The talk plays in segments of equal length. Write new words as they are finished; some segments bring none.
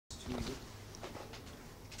history.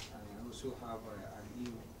 And I also have an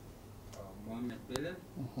EU, Mohammed Belem,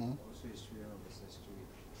 also history of his history.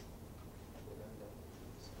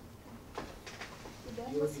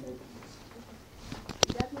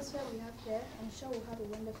 The atmosphere we have here, I'm sure we'll have a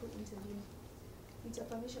wonderful interview. With your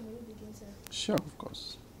permission, will we begin, sir? Sure, of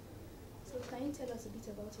course. So can you tell us a bit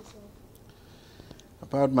about yourself?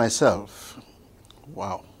 About myself?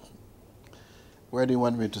 Wow. Where do you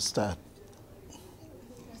want me to start? You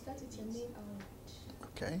can start with your name and...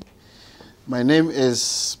 Okay. My name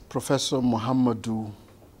is Professor Muhammadou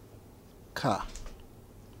Kah.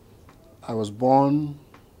 I was born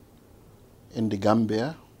in the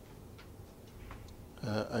Gambia.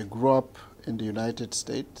 I grew up in the United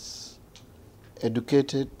States,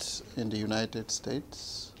 educated in the United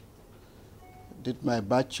States, did my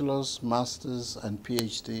bachelor's, master's, and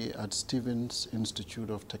PhD at Stevens Institute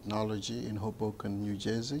of Technology in Hoboken, New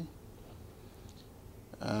Jersey.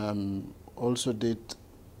 Also did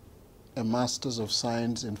a Master's of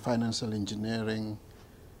Science in Financial Engineering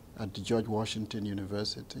at the George Washington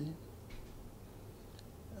University.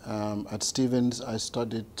 At Stevens, I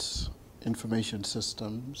studied information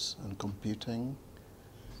systems and computing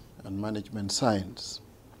and management science.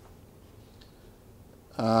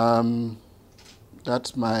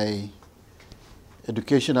 That's my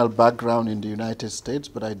educational background in the United States,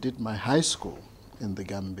 but I did my high school in the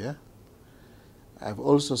Gambia. I've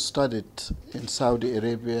also studied in Saudi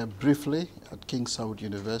Arabia briefly at King Saud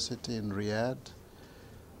University in Riyadh,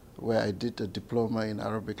 where I did a diploma in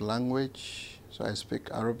Arabic language, so I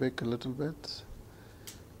speak Arabic a little bit.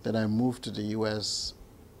 Then I moved to the US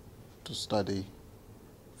to study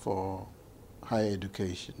for higher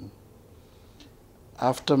education.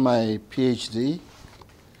 After my PhD,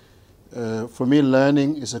 for me,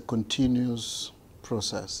 learning is a continuous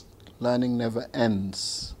process. Learning never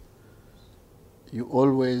ends. You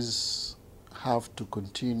always have to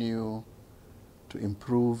continue to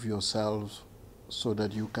improve yourself so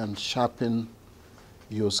that you can sharpen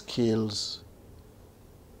your skills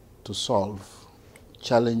to solve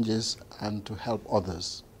challenges and to help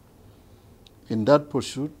others. In that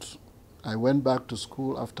pursuit, I went back to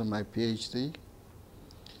school after my PhD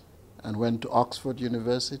and went to Oxford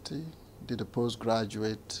University, did a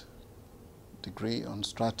postgraduate degree on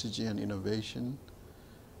strategy and innovation.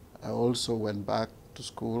 I also went back to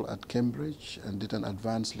school at Cambridge and did an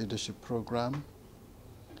advanced leadership program.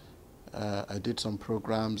 I did some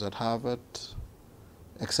programs at Harvard,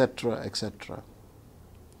 etc., etc.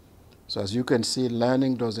 So as you can see,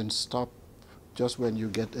 learning doesn't stop just when you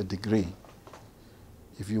get a degree.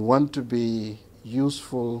 If you want to be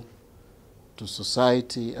useful to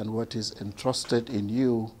society and what is entrusted in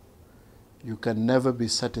you, you can never be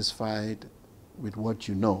satisfied with what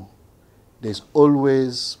you know. There's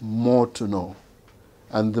always more to know.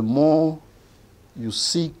 And the more you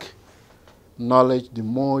seek knowledge, the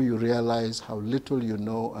more you realize how little you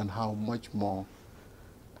know and how much more.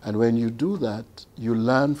 And when you do that, you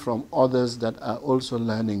learn from others that are also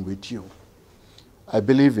learning with you. I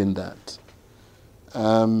believe in that.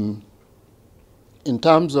 In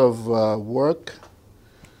terms of work,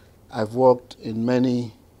 I've worked in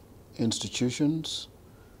many institutions,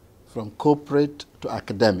 from corporate to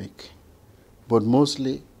academic, but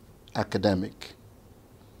mostly academic.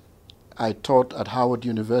 I taught at Howard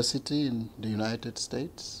University in the United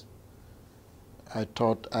States. I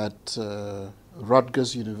taught at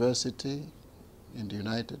Rutgers University in the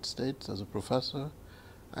United States as a professor.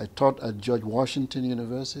 I taught at George Washington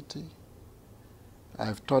University.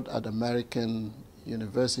 I've taught at American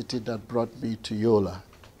University that brought me to Yola.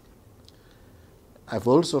 I've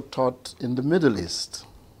also taught in the Middle East.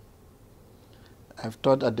 I've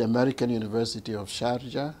taught at the American University of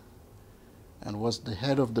Sharjah and was the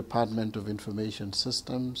head of Department of Information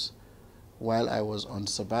Systems while I was on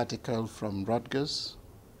sabbatical from Rutgers.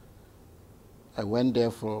 I went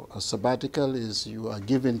there for a sabbatical is you are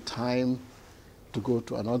given time to go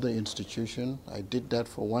to another institution. I did that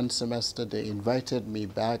for one semester. They invited me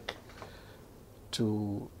back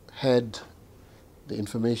to head the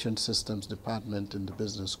Information Systems Department in the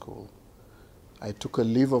business school. I took a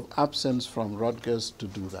leave of absence from Rutgers to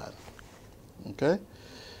do that. Okay?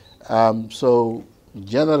 So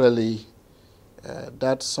generally,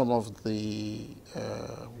 that's some of the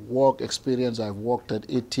work experience. I've worked at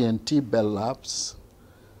AT&T Bell Labs.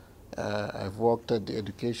 I've worked at the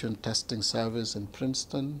Education Testing Service in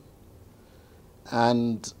Princeton.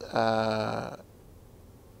 And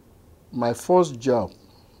my first job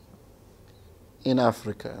in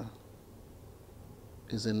Africa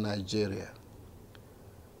is in Nigeria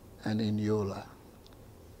and in Yola.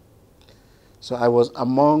 So I was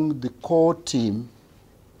among the core team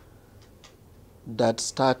that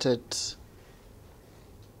started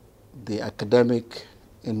the academic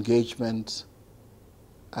engagement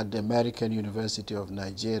at the American University of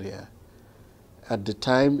Nigeria. At the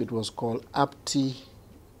time, it was called APTI,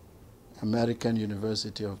 American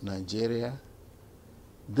University of Nigeria.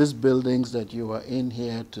 This buildings that you are in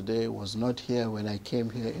here today was not here when I came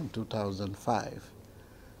here in 2005.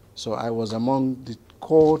 So I was among the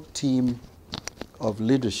core team of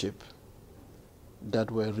leadership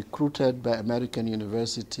that were recruited by American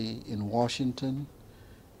University in Washington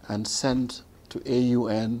and sent to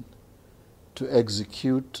AUN to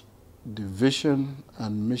execute the vision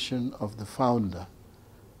and mission of the founder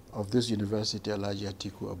of this university, Alhaji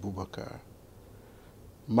Atiku Abubakar.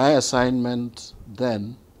 My assignment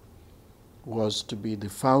then was to be the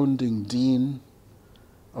founding dean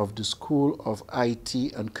of the School of IT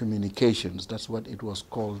and Communications. That's what it was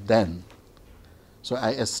called then. So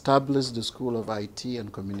I established the School of IT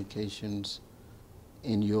and Communications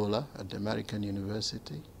in Yola at the American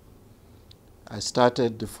University. I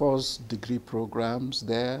started the first degree programs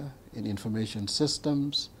there in information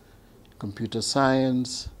systems, computer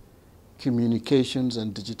science, communications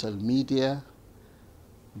and digital media,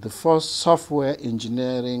 the first software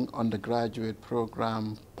engineering undergraduate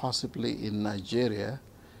program possibly in Nigeria,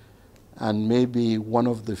 and maybe one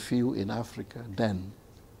of the few in Africa then.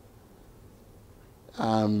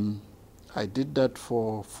 I did that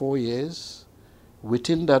for 4 years.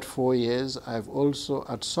 Within that 4 years, I've also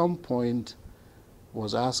at some point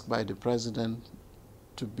was asked by the president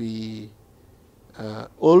to be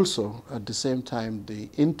also at the same time the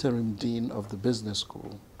interim dean of the business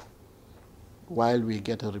school while we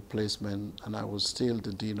get a replacement, and I was still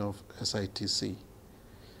the dean of SITC.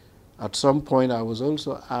 At some point I was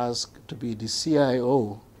also asked to be the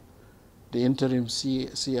CIO, the interim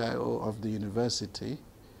CIO of the university,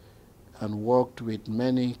 and worked with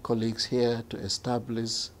many colleagues here to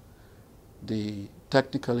establish the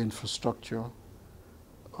technical infrastructure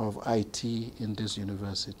of IT in this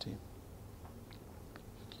university.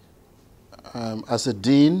 As a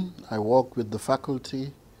dean, I worked with the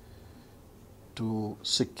faculty to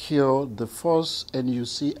secure the first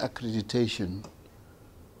NUC accreditation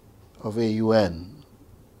of AUN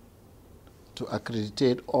to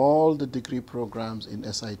accreditate all the degree programs in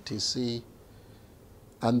SITC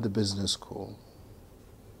and the business school.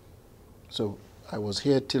 So I was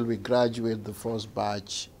here till we graduated the first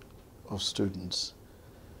batch of students.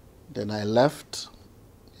 Then I left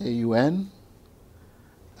AUN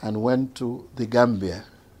and went to the Gambia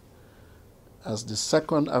as the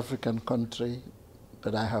second African country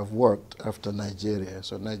that I have worked after Nigeria.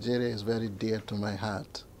 So Nigeria is very dear to my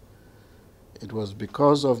heart. It was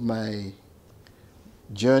because of my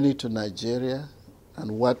journey to Nigeria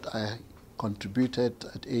and what I contributed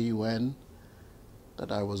at AUN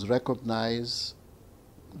that I was recognized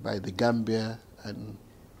by the Gambia and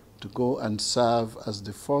to go and serve as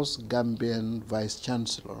the first Gambian Vice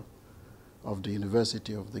Chancellor of the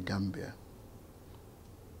University of the Gambia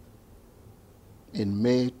in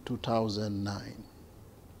May 2009.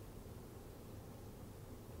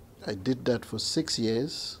 I did that for 6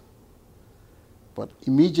 years, but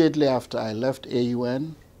immediately after I left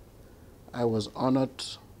AUN, I was honored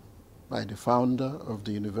by the founder of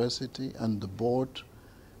the university and the board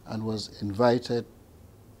and was invited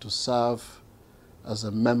to serve as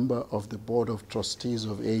a member of the board of trustees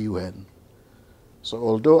of AUN. So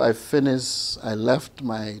although I left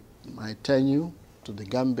my tenure to the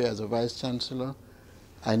Gambia as a vice chancellor,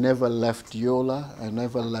 I never left Yola, I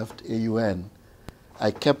never left AUN.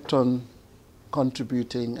 I kept on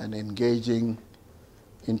contributing and engaging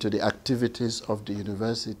into the activities of the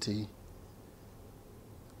university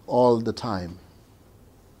all the time.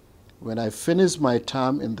 When I finished my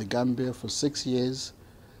term in the Gambia for 6 years,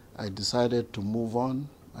 I decided to move on.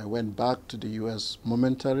 I went back to the US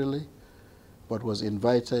momentarily, but was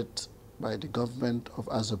invited by the government of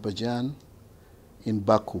Azerbaijan in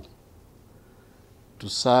Baku to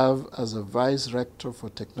serve as a vice rector for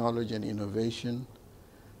technology and innovation,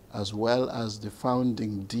 as well as the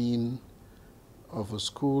founding dean of a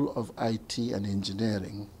school of IT and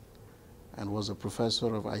engineering, and was a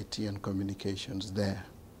professor of IT and communications there.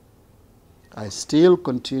 I still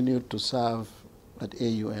continued to serve at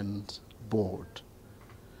AUN's board.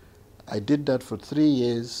 I did that for 3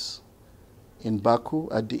 years in Baku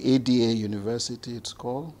at the ADA University, it's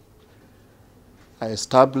called. I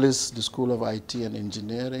established the School of IT and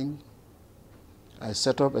Engineering. I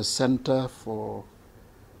set up a center for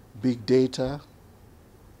big data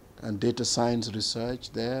and data science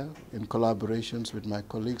research there in collaborations with my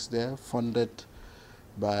colleagues there, funded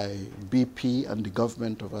by BP and the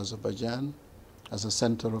government of Azerbaijan as a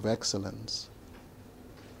center of excellence.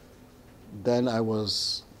 Then I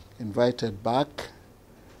was invited back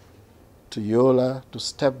to Yola to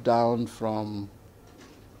step down from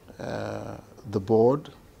the board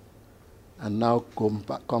and now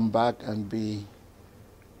come back and be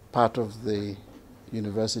part of the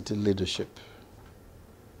university leadership.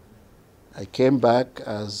 I came back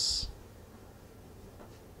as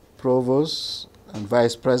Provost and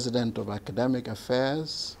Vice President of Academic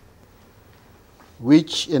Affairs,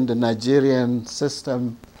 which in the Nigerian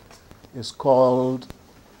system is called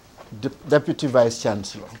Deputy Vice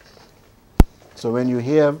Chancellor. So when you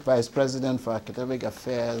hear Vice President for Academic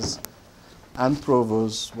Affairs and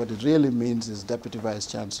Provost, what it really means is Deputy Vice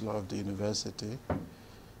Chancellor of the university.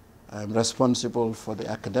 I'm responsible for the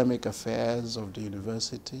academic affairs of the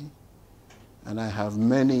university, and I have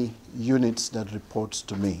many units that reports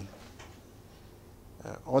to me.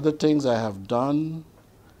 Other things I have done,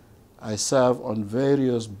 I serve on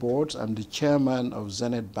various boards. I'm the chairman of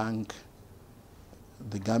Zenith Bank,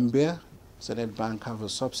 the Gambia. Zenith Bank have a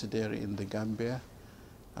subsidiary in the Gambia.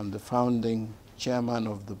 I'm the founding chairman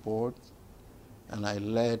of the board, and I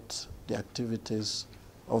led the activities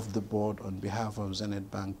of the board on behalf of Zenith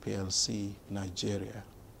Bank PLC, Nigeria.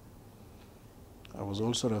 I was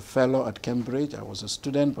also a fellow at Cambridge. I was a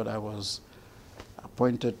student, but I was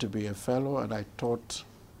appointed to be a fellow, and I taught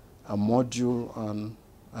a module on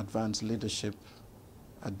advanced leadership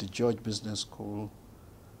at the George Business School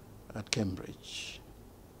at Cambridge.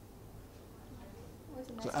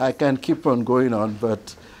 So I can keep on going on,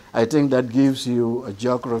 but I think that gives you a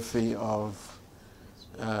geography of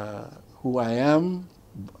who I am.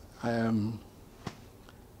 I am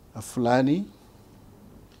a Fulani.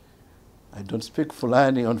 I don't speak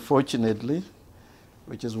Fulani, unfortunately,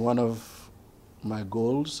 which is one of my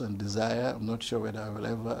goals and desire. I'm not sure whether I will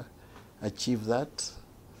ever achieve that.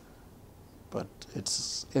 But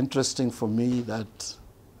it's interesting for me that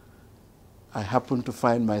I happen to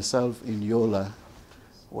find myself in Yola,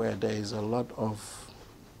 where there is a lot of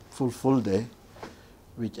Fulfulde,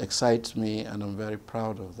 which excites me, and I'm very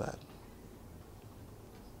proud of that.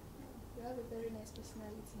 You have a very nice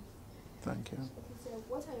personality. Thank you. Okay, so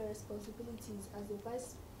what are your responsibilities as the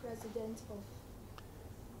Vice President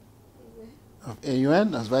of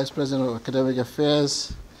AUN, as Vice President of Academic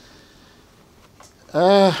Affairs?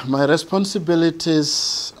 My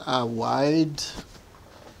responsibilities are wide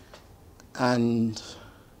and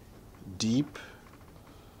deep.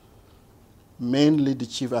 Mainly the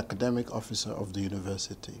Chief Academic Officer of the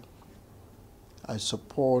university. I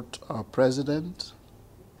support our President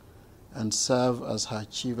and serve as her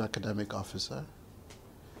Chief Academic Officer,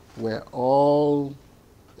 where all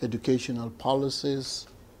educational policies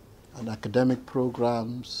and academic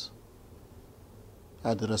programs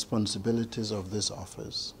are the responsibilities of this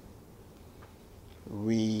office.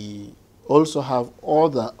 We also have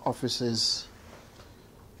other offices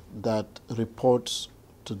that report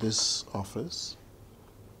to this office,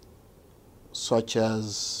 such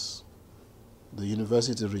as the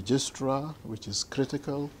University Registrar, which is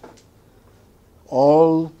critical.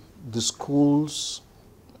 All the schools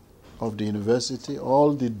of the university,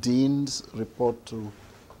 all the deans report to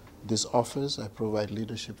this office. I provide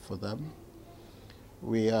leadership for them.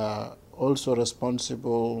 We are also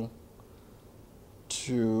responsible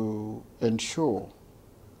to ensure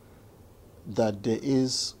that there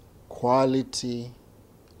is quality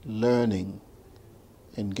learning,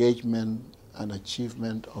 engagement, and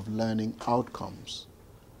achievement of learning outcomes,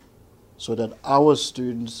 so that our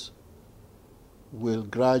students will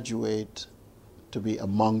graduate to be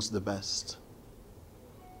amongst the best.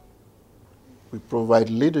 We provide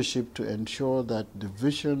leadership to ensure that the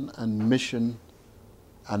vision and mission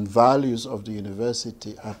and values of the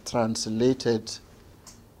university are translated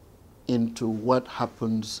into what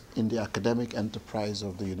happens in the academic enterprise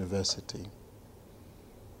of the university.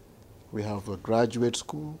 We have a graduate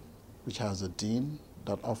school which has a dean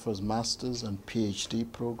that offers master's and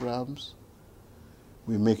PhD programs.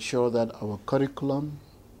 We make sure that our curriculum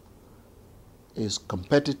is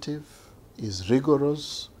competitive, is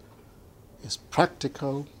rigorous, is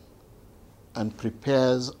practical, and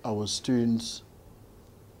prepares our students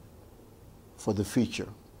for the future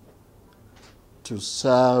to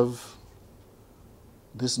serve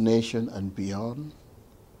this nation and beyond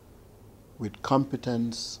with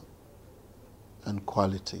competence and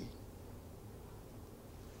quality.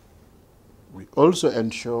 We also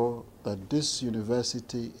ensure that this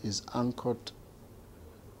university is anchored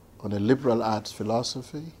on a liberal arts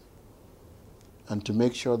philosophy, and to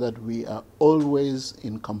make sure that we are always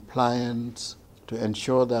in compliance to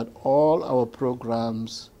ensure that all our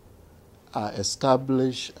programs are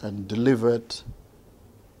established and delivered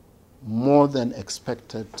more than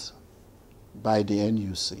expected by the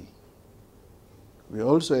NUC. We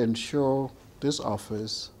also ensure this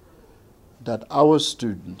office that our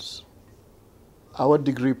students, our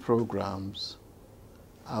degree programs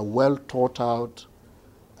are well thought out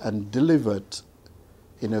and delivered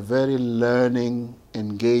in a very learning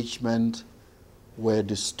engagement where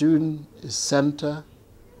the student is center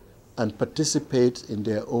and participates in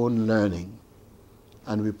their own learning.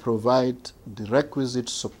 And we provide the requisite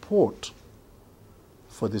support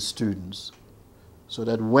for the students so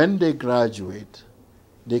that when they graduate,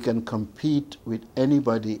 they can compete with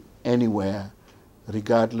anybody, anywhere,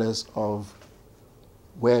 regardless of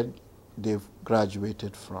where they've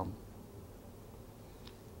graduated from.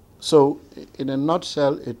 So, in a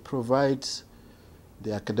nutshell, it provides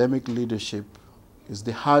the academic leadership is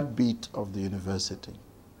the heartbeat of the university.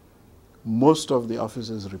 Most of the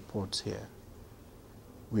officers report here.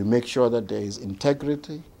 We make sure that there is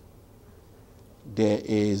integrity, there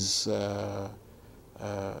is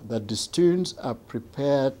that the students are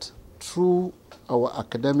prepared through our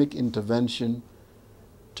academic intervention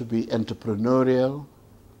to be entrepreneurial,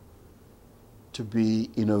 to be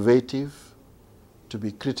innovative, to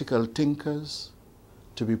be critical thinkers,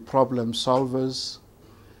 to be problem solvers,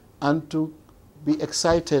 and to be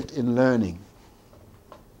excited in learning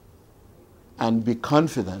and be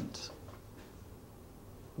confident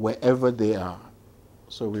wherever they are.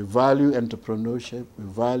 So we value entrepreneurship, we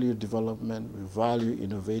value development, we value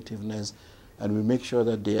innovativeness, and we make sure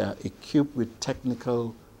that they are equipped with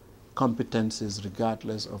technical competencies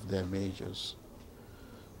regardless of their majors.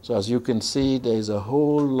 So as you can see, there is a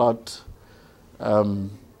whole lot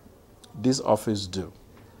this office do.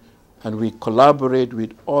 And we collaborate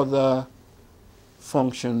with other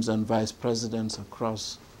functions and vice presidents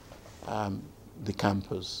across the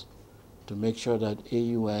campus to make sure that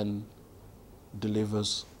AUN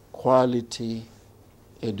delivers quality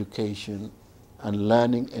education and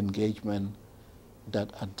learning engagement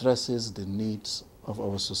that addresses the needs of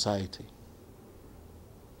our society.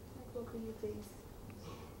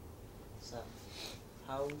 Sir,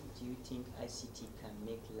 how do you think ICT can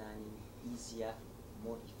make learning easier,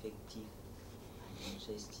 more effective and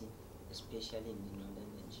interesting, especially in the northern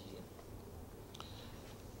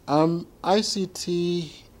Nigeria?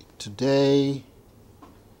 ICT today,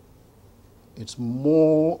 it's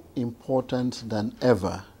more important than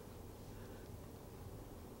ever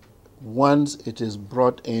once it is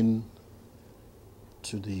brought in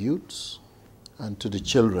to the youths and to the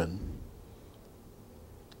children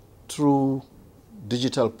through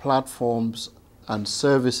digital platforms and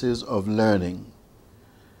services of learning,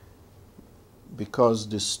 because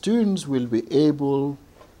the students will be able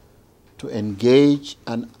to engage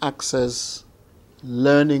and access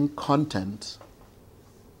learning content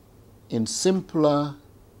in simpler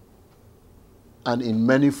and in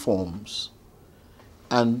many forms,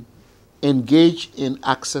 and engage in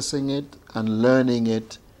accessing it and learning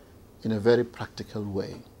it in a very practical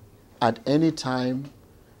way at any time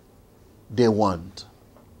they want.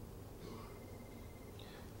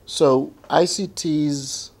 So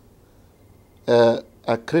ICTs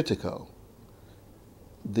are critical.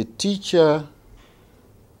 The teacher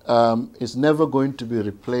is never going to be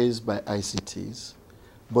replaced by ICTs,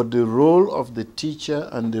 but the role of the teacher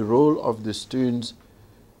and the role of the students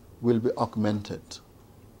will be augmented.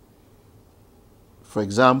 For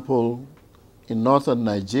example, in northern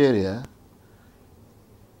Nigeria,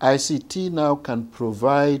 ICT now can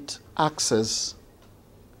provide access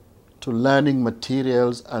to learning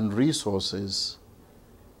materials and resources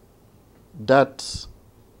that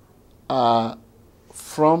are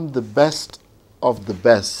from the best of the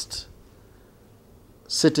best,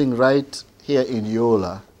 sitting right here in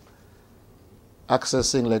Yola,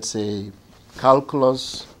 accessing, let's say,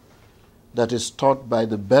 calculus that is taught by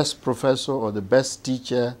the best professor or the best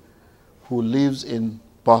teacher who lives in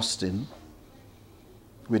Boston,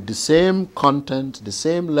 with the same content, the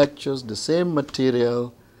same lectures, the same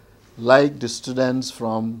material, like the students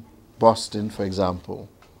from Boston, for example.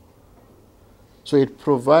 So it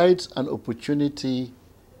provides an opportunity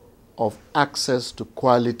of access to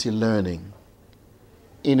quality learning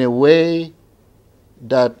in a way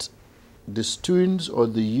that the students or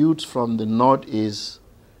the youths from the Northeast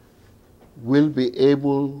will be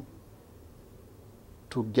able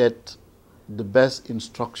to get the best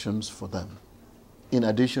instructions for them, in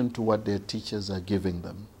addition to what their teachers are giving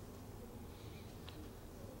them.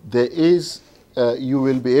 There is, you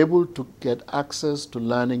will be able to get access to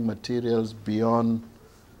learning materials beyond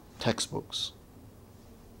textbooks.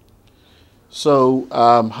 So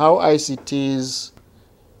how ICTs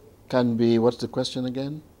can be, what's the question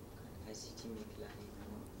again? ICT make learning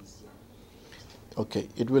more easier. Okay,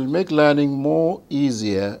 it will make learning more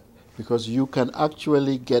easier because you can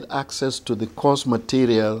actually get access to the course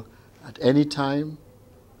material at any time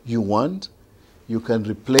you want. You can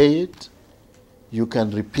replay it, you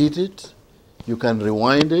can repeat it, you can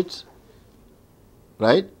rewind it,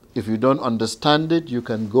 right? If you don't understand it, you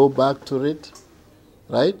can go back to it,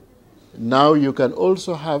 right? Now you can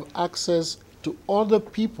also have access to other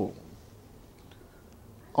people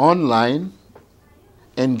online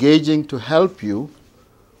engaging to help you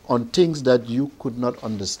on things that you could not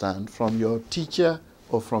understand from your teacher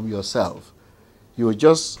or from yourself. You are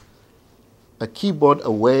just a keyboard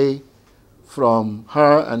away from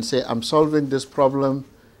her and say, I'm solving this problem,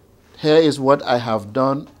 here is what I have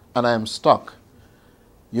done, and I am stuck.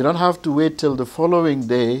 You don't have to wait till the following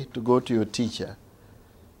day to go to your teacher.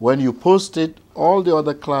 When you post it, all the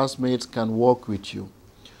other classmates can work with you.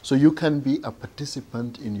 So you can be a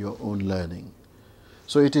participant in your own learning.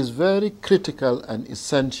 So it is very critical and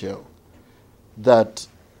essential that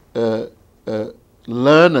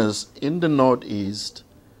learners in the Northeast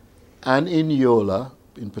and in Yola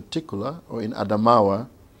in particular, or in Adamawa,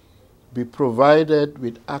 be provided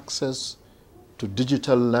with access to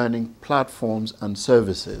digital learning platforms and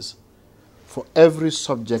services for every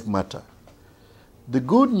subject matter. The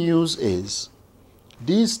good news is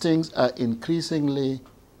these things are increasingly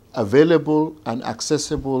available and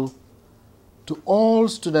accessible to all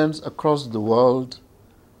students across the world,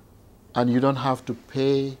 and you don't have to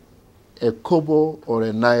pay a kobo or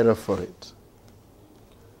a naira for it.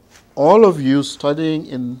 All of you studying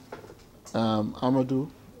in Ahmadu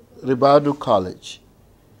Ribadu College,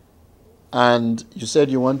 and you said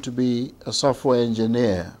you want to be a software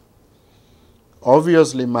engineer.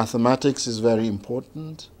 Obviously, mathematics is very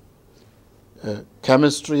important.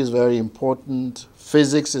 Chemistry is very important.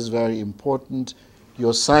 Physics is very important.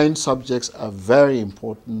 Your science subjects are very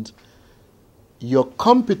important. Your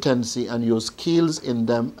competency and your skills in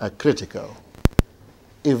them are critical.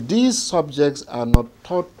 If these subjects are not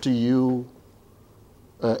taught to you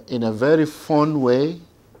in a very fun way,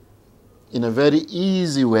 in a very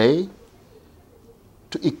easy way,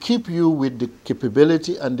 to equip you with the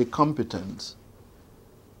capability and the competence,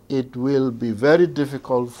 it will be very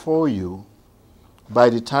difficult for you by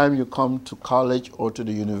the time you come to college or to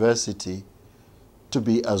the university to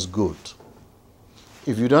be as good.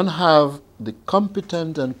 If you don't have the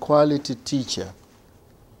competent and quality teacher,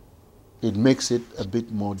 it makes it a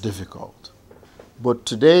bit more difficult. But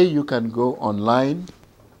today you can go online.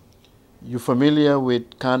 You're familiar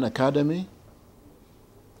with Khan Academy?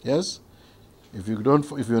 Yes? If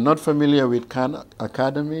you're not familiar with Khan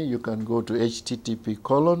Academy, you can go to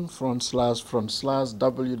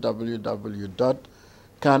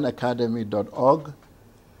http://www.khanacademy.org.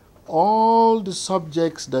 All the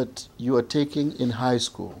subjects that you are taking in high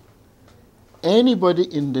school, anybody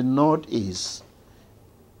in the Northeast,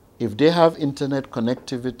 if they have internet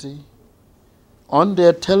connectivity, on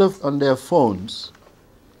their phones,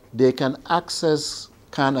 they can access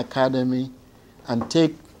Khan Academy and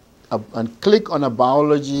click on a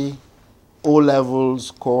biology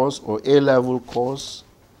O-levels course or A-level course.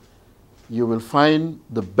 You will find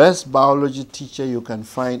the best biology teacher you can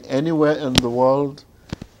find anywhere in the world.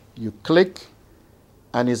 You click,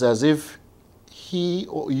 and it's as if he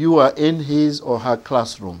or you are in his or her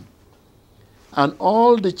classroom. And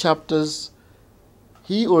all the chapters,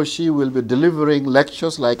 he or she will be delivering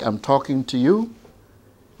lectures like I'm talking to you.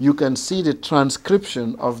 You can see the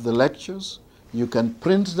transcription of the lectures. You can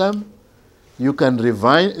print them. You can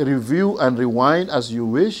review and rewind as you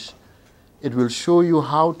wish. It will show you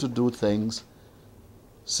how to do things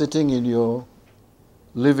sitting in your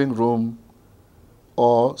living room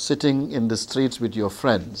or sitting in the streets with your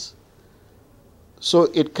friends. So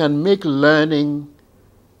it can make learning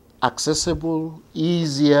accessible,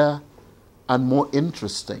 easier, and more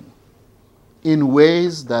interesting in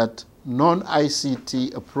ways that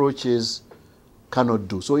non-ICT approaches cannot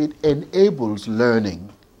do. So it enables learning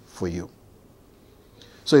for you.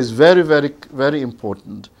 So it's very, very, very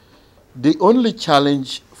important. The only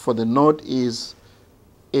challenge for the Northeast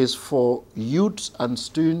is for youths and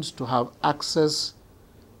students to have access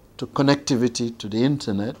to connectivity to the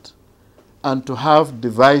internet and to have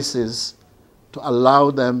devices to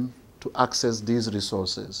allow them to access these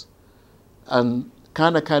resources. And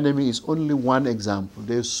Khan Academy is only one example.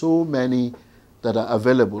 There's so many that are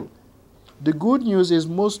available. The good news is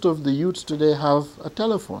most of the youths today have a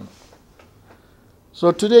telephone.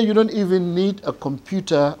 So today you don't even need a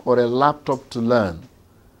computer or a laptop to learn.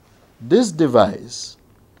 This device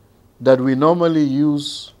that we normally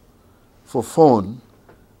use for phone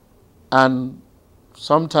and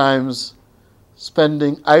sometimes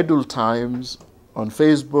spending idle times on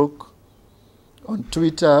Facebook, on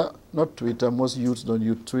Twitter, not Twitter, most youths don't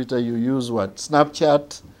use Twitter, you use what?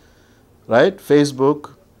 Snapchat, right?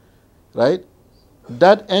 Facebook, right?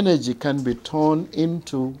 That energy can be turned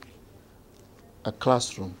into a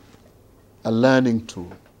classroom, a learning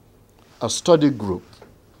tool, a study group,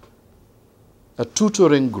 a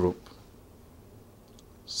tutoring group.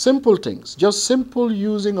 Simple things, just simple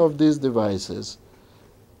using of these devices.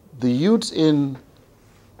 The youths in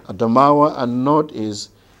Adamawa and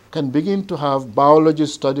Northeast can begin to have biology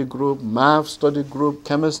study group, math study group,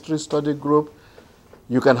 chemistry study group.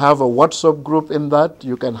 You can have a WhatsApp group in that.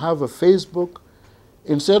 You can have a Facebook.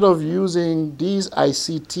 Instead of using these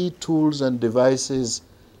ICT tools and devices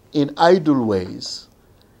in idle ways,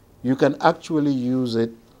 you can actually use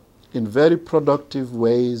it in very productive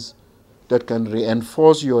ways that can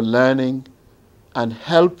reinforce your learning and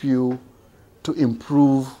help you to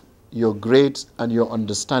improve your grades and your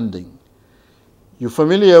understanding. You're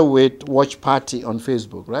familiar with Watch Party on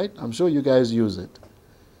Facebook, right? I'm sure you guys use it,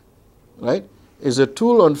 right? It's a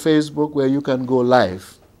tool on Facebook where you can go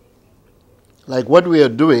live. Like what we are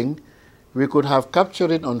doing, we could have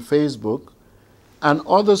captured it on Facebook, and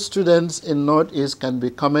other students in Northeast can be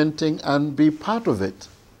commenting and be part of it.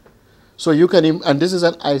 So you can, and this is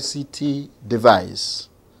an ICT device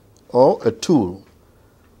or a tool.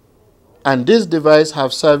 And this device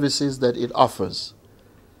has services that it offers.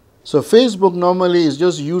 So Facebook normally is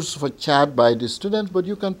just used for chat by the students, but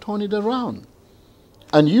you can turn it around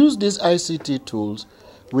and use these ICT tools.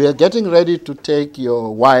 We are getting ready to take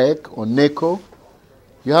your WAEC or NECO.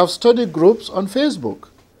 You have study groups on Facebook.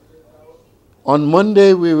 On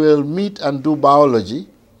Monday, we will meet and do biology.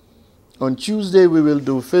 On Tuesday, we will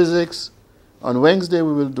do physics. On Wednesday,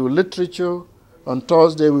 we will do literature. On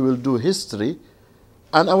Thursday, we will do history.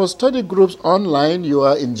 And our study groups online, you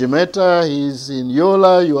are in Jamaica, he's in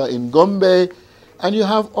Yola, you are in Gombe, and you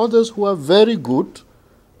have others who are very good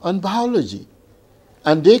on biology.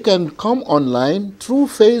 And they can come online through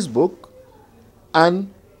Facebook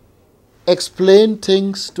and explain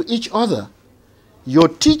things to each other. Your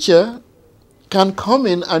teacher can come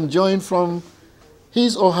in and join from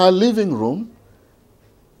his or her living room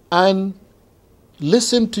and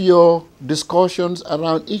listen to your discussions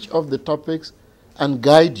around each of the topics and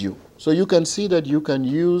guide you. So you can see that you can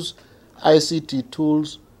use ICT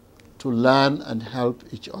tools to learn and help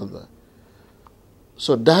each other.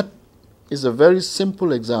 So that is a very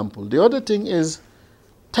simple example. The other thing is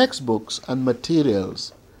textbooks and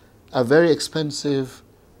materials are very expensive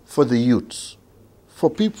for the youths,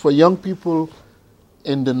 for young people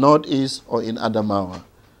in the Northeast or in Adamawa.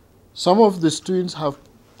 Some of the students have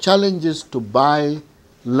challenges to buy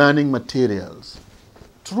learning materials.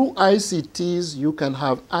 Through ICTs, you can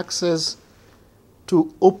have access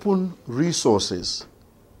to open resources,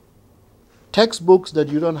 textbooks that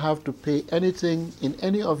you don't have to pay anything in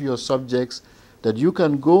any of your subjects, that you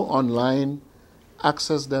can go online,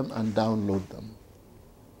 access them, and download them.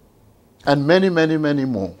 And many, many, many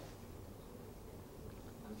more.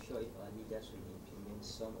 I'm sure if our leaders will implement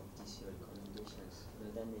some of these recommendations,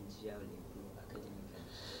 Northern Nigeria will improve academically.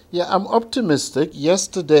 Yeah, I'm optimistic.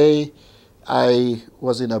 Yesterday, I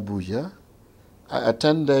was in Abuja. I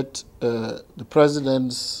attended the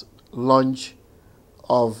president's launch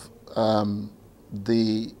of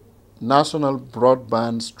the National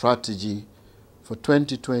Broadband Strategy for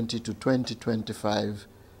 2020 to 2025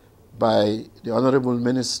 by the Honorable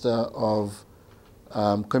Minister of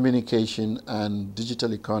Communication and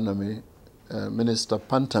Digital Economy, Minister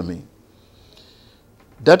Pantami.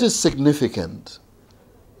 That is significant.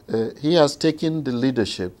 He has taken the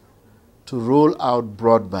leadership to roll out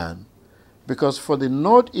broadband, because for the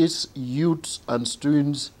Northeast youths and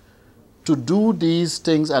students to do these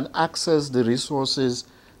things and access the resources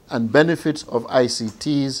and benefits of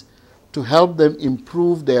ICTs to help them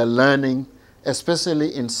improve their learning,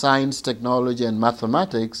 especially in science, technology, and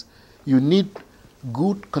mathematics, you need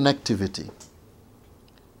good connectivity.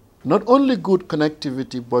 Not only good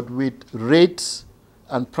connectivity, but with rates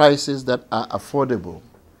and prices that are affordable.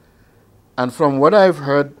 And from what I've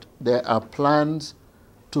heard, there are plans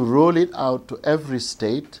to roll it out to every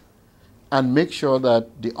state and make sure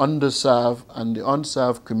that the underserved and the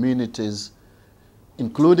unserved communities,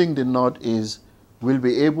 including the Northeast, will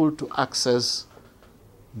be able to access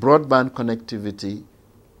broadband connectivity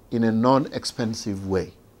in a non-expensive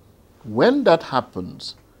way. When that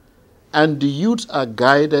happens and the youths are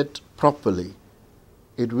guided properly,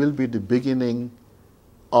 it will be the beginning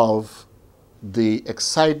of the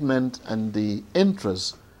excitement and the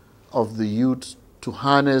interest of the youth to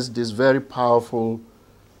harness these very powerful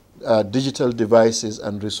digital devices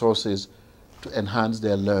and resources to enhance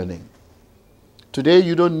their learning. Today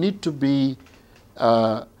you don't need to be,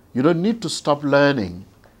 you don't need to stop learning.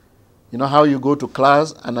 You know how you go to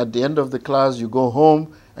class and at the end of the class you go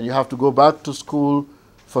home and you have to go back to school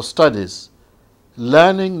for studies.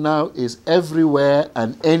 Learning now is everywhere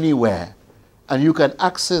and anywhere, and you can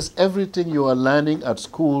access everything you are learning at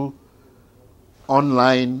school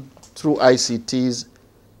online through ICTs.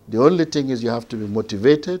 The only thing is you have to be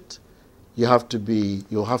motivated, you have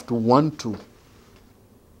to want to.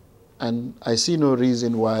 And I see no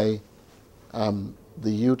reason why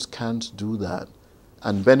the youth can't do that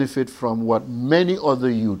and benefit from what many other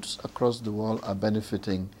youths across the world are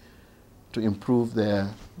benefiting to improve their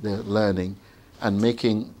learning and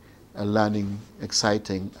making learning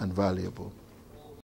exciting and valuable.